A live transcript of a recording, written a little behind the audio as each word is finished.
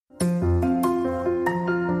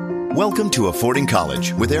Welcome to Affording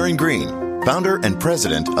College with Aaron Green, founder and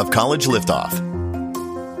president of College Liftoff.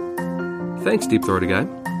 Thanks, Deep Throaty Guy.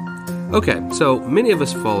 Okay, so many of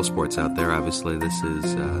us follow sports out there. Obviously, this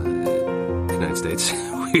is the United States.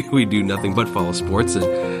 we do nothing but follow sports.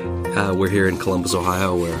 And we're here in Columbus,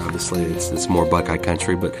 Ohio, where obviously it's more Buckeye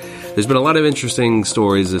country. But there's been a lot of interesting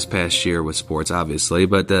stories this past year with sports, obviously.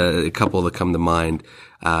 But a couple that come to mind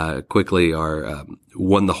quickly are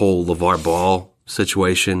one, the whole LeVar Ball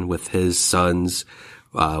situation with his sons.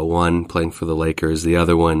 One playing for the Lakers, the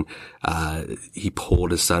other one he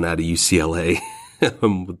pulled his son out of UCLA.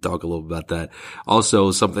 We'll talk a little bit about that.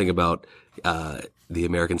 Also, something about the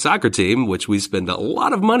American soccer team, which we spend a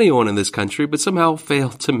lot of money on in this country, but somehow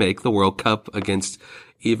failed to make the World Cup against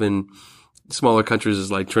even smaller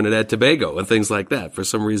countries like Trinidad and Tobago and things like that. For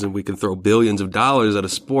some reason, we can throw billions of dollars at a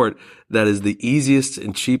sport that is the easiest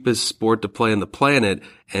and cheapest sport to play on the planet,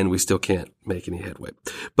 and we still can't make any headway.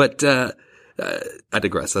 But I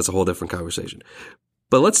digress. That's a whole different conversation.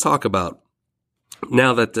 But let's talk about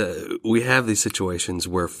now that we have these situations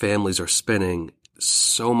where families are spending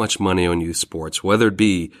so much money on youth sports, whether it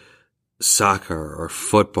be soccer or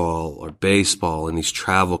football or baseball and these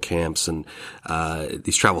travel camps and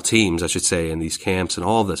these travel teams, I should say, and these camps and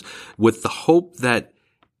all of this, with the hope that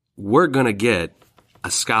we're going to get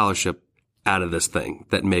a scholarship out of this thing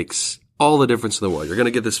that makes all the difference in the world. You're going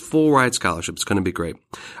to get this full ride scholarship. It's going to be great.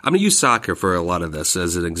 I'm going to use soccer for a lot of this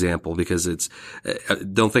as an example because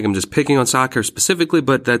don't think I'm just picking on soccer specifically,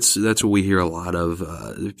 but that's what we hear a lot of,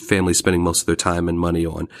 families spending most of their time and money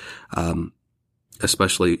on,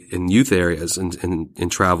 especially in youth areas and in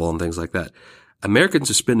travel and things like that.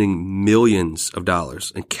 Americans are spending millions of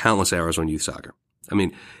dollars and countless hours on youth soccer. I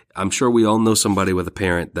mean, I'm sure we all know somebody with a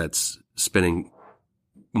parent that's spending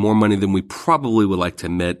more money than we probably would like to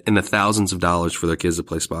admit in the thousands of dollars for their kids to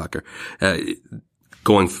play soccer,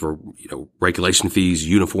 going for, regulation fees,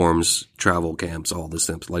 uniforms, travel camps, all this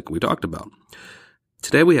stuff like we talked about.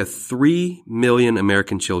 Today we have 3 million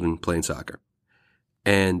American children playing soccer.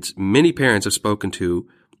 And many parents I've spoken to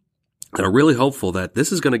that are really hopeful that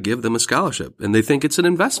this is going to give them a scholarship, and they think it's an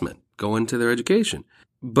investment going to their education.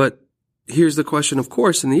 But here's the question, of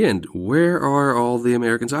course, in the end, where are all the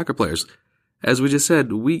American soccer players? As we just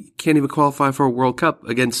said, we can't even qualify for a World Cup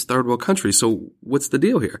against third world countries. So what's the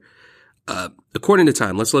deal here? According to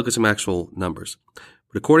Time, let's look at some actual numbers.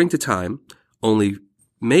 But according to Time, only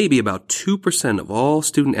maybe about 2% of all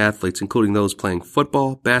student athletes, including those playing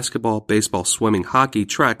football, basketball, baseball, swimming, hockey,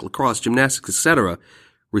 track, lacrosse, gymnastics, etc.,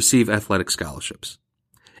 receive athletic scholarships.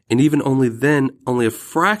 And even only then, only a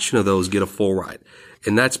fraction of those get a full ride.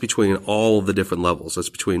 And that's between all of the different levels. That's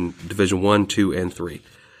between Division 1, 2, and 3.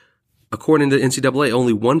 According to NCAA,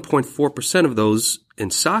 only 1.4% of those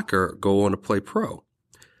in soccer go on to play pro.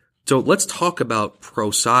 So let's talk about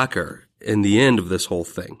pro soccer in the end of this whole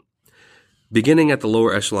thing. Beginning at the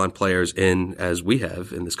lower echelon players as we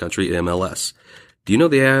have in this country, MLS. Do you know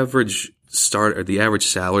the average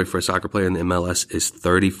salary for a soccer player in the MLS is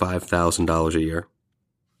 $35,000 a year?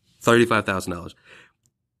 $35,000.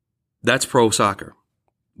 That's pro soccer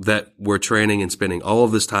that we're training and spending all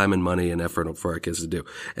of this time and money and effort for our kids to do.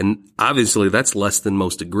 And obviously that's less than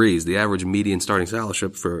most degrees. The average median starting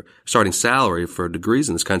salary for degrees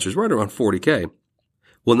in this country is right around $40K.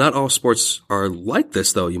 Well, not all sports are like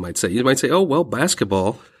this, though, you might say. You might say, oh, well,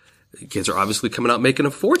 basketball, kids are obviously coming out making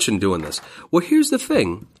a fortune doing this. Well, here's the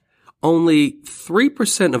thing. Only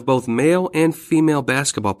 3% of both male and female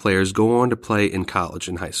basketball players go on to play in college,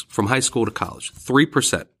 from high school to college.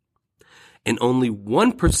 3%. And only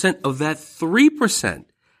 1% of that 3%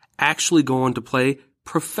 actually go on to play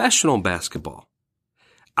professional basketball.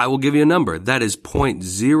 I will give you a number. That is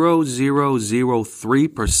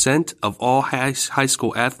 0.0003% of all high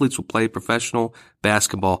school athletes will play professional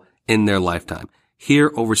basketball in their lifetime.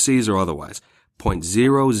 Here, overseas, or otherwise.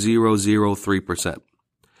 0.0003%.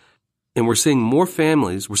 And we're seeing more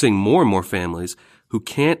and more families who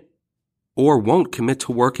can't or won't commit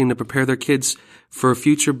to working to prepare their kids for a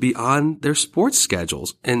future beyond their sports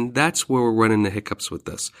schedules. And that's where we're running into hiccups with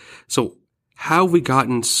this. So how have we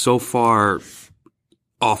gotten so far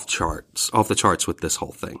off the charts with this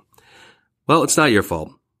whole thing? Well, it's not your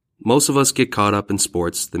fault. Most of us get caught up in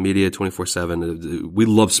sports, the media 24/7. We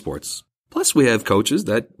love sports. Plus, we have coaches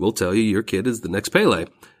that will tell you your kid is the next Pele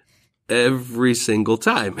every single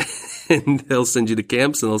time. And they'll send you to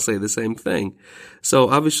camps and they'll say the same thing. So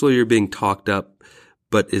obviously you're being talked up,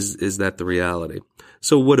 but is that the reality?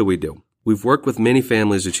 So what do? We've worked with many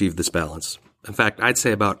families to achieve this balance. In fact, I'd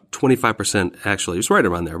say about 25%, actually, it's right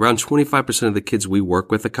around there. Around 25% of the kids we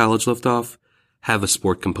work with at College Liftoff have a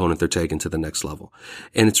sport component they're taking to the next level.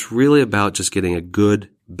 And it's really about just getting a good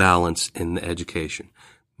balance in the education.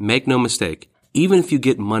 Make no mistake, even if you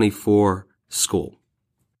get money for school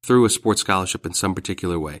through a sports scholarship in some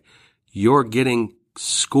particular way, you're getting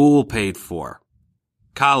school paid for,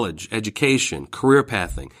 college, education, career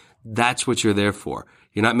pathing. That's what you're there for.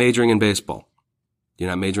 You're not majoring in baseball. You're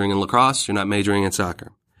not majoring in lacrosse. You're not majoring in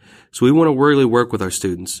soccer. So we want to really work with our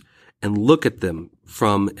students and look at them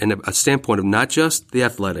from a standpoint of not just the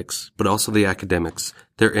athletics, but also the academics,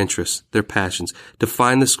 their interests, their passions, to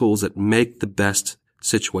find the schools that make the best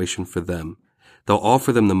situation for them. They'll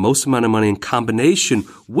offer them the most amount of money in combination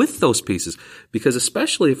with those pieces, because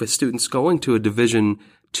especially if a student's going to a Division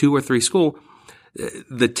II or III school,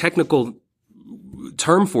 the technical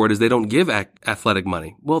term for it is they don't give athletic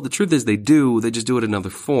money. Well, the truth is they do. They just do it in other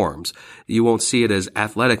forms. You won't see it as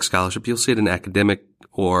athletic scholarship. You'll see it in academic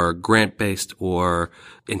or grant-based or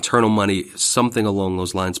internal money, something along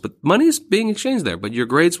those lines. But money is being exchanged there, but your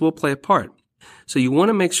grades will play a part. So you want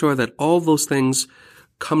to make sure that all those things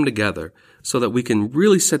come together so that we can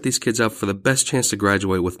really set these kids up for the best chance to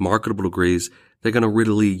graduate with marketable degrees. They're going to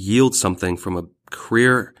really yield something from a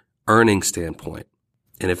career earning standpoint.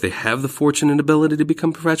 And if they have the fortune and ability to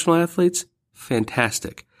become professional athletes,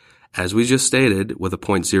 fantastic. As we just stated, with a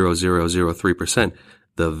 0.0003%,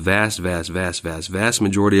 the vast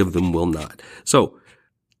majority of them will not. So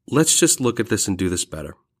let's just look at this and do this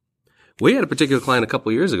better. We had a particular client a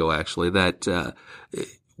couple of years ago, actually, that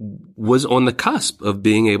was on the cusp of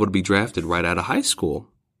being able to be drafted right out of high school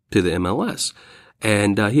to the MLS.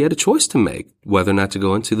 And he had a choice to make, whether or not to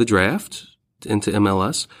go into the draft, into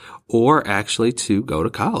MLS, or actually to go to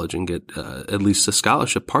college and get at least a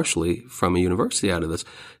scholarship partially from a university out of this.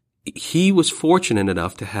 He was fortunate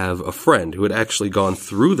enough to have a friend who had actually gone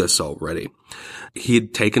through this already. He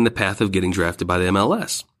had taken the path of getting drafted by the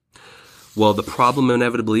MLS. Well, the problem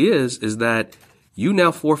inevitably is that you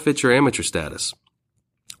now forfeit your amateur status.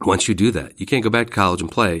 Once you do that, you can't go back to college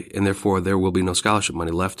and play, and therefore there will be no scholarship money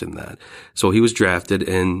left in that. So he was drafted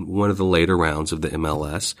in one of the later rounds of the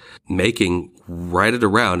MLS, making right at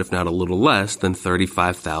around, if not a little less, than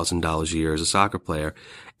 $35,000 a year as a soccer player.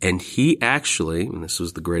 And he actually, and this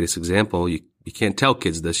was the greatest example, you can't tell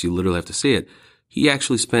kids this, you literally have to see it, he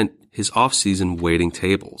actually spent his off season waiting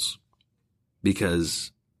tables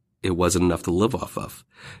because it wasn't enough to live off of.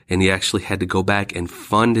 And he actually had to go back and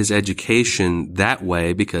fund his education that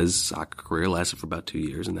way because soccer career lasted for about 2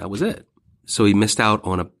 years and that was it. So he missed out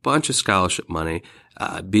on a bunch of scholarship money,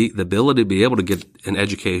 the ability to be able to get an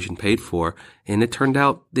education paid for, and it turned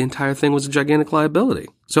out the entire thing was a gigantic liability.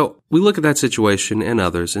 So we look at that situation and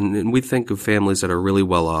others, and we think of families that are really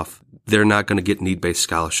well off. They're not going to get need-based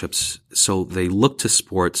scholarships, so they look to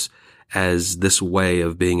sports as this way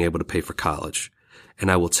of being able to pay for college. And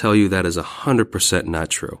I will tell you that is 100% not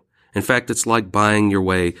true. In fact, it's like buying your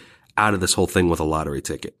way out of this whole thing with a lottery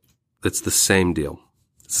ticket. It's the same deal.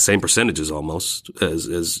 It's the same percentages almost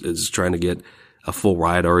as trying to get a full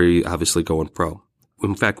ride or obviously going pro.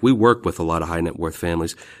 In fact, we work with a lot of high net worth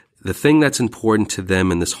families. The thing that's important to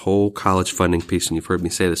them in this whole college funding piece, and you've heard me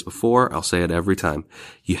say this before, I'll say it every time,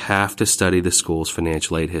 you have to study the school's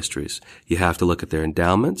financial aid histories. You have to look at their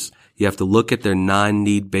endowments. You have to look at their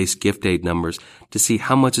non-need-based gift aid numbers to see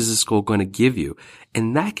how much is the school going to give you.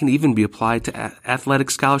 And that can even be applied to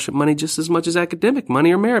athletic scholarship money just as much as academic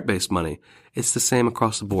money or merit-based money. It's the same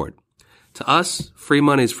across the board. To us, free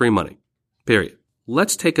money is free money. Period.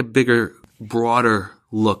 Let's take a bigger, broader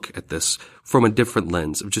look at this from a different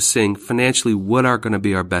lens of just saying financially what are going to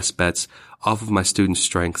be our best bets off of my students'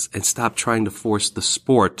 strengths and stop trying to force the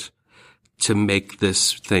sport to make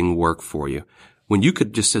this thing work for you. When you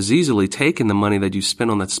could just as easily take in the money that you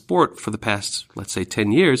spent on that sport for the past, let's say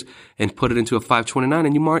 10 years and put it into a 529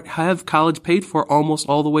 and you might have college paid for almost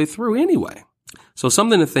all the way through anyway. So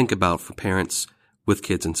something to think about for parents with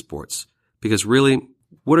kids in sports, because really,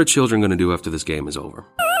 what are children going to do after this game is over?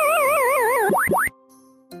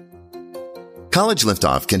 College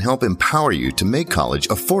Liftoff can help empower you to make college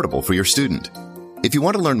affordable for your student. If you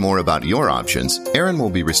want to learn more about your options, Aaron will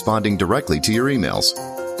be responding directly to your emails.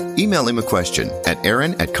 Email him a question at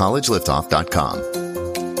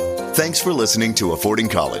aaron@collegeliftoff.com. Thanks for listening to Affording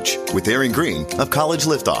College with Aaron Green of College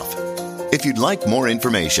Liftoff. If you'd like more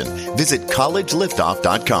information, visit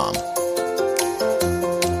collegeliftoff.com.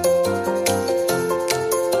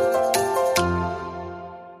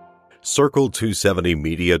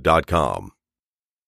 Circle270media.com.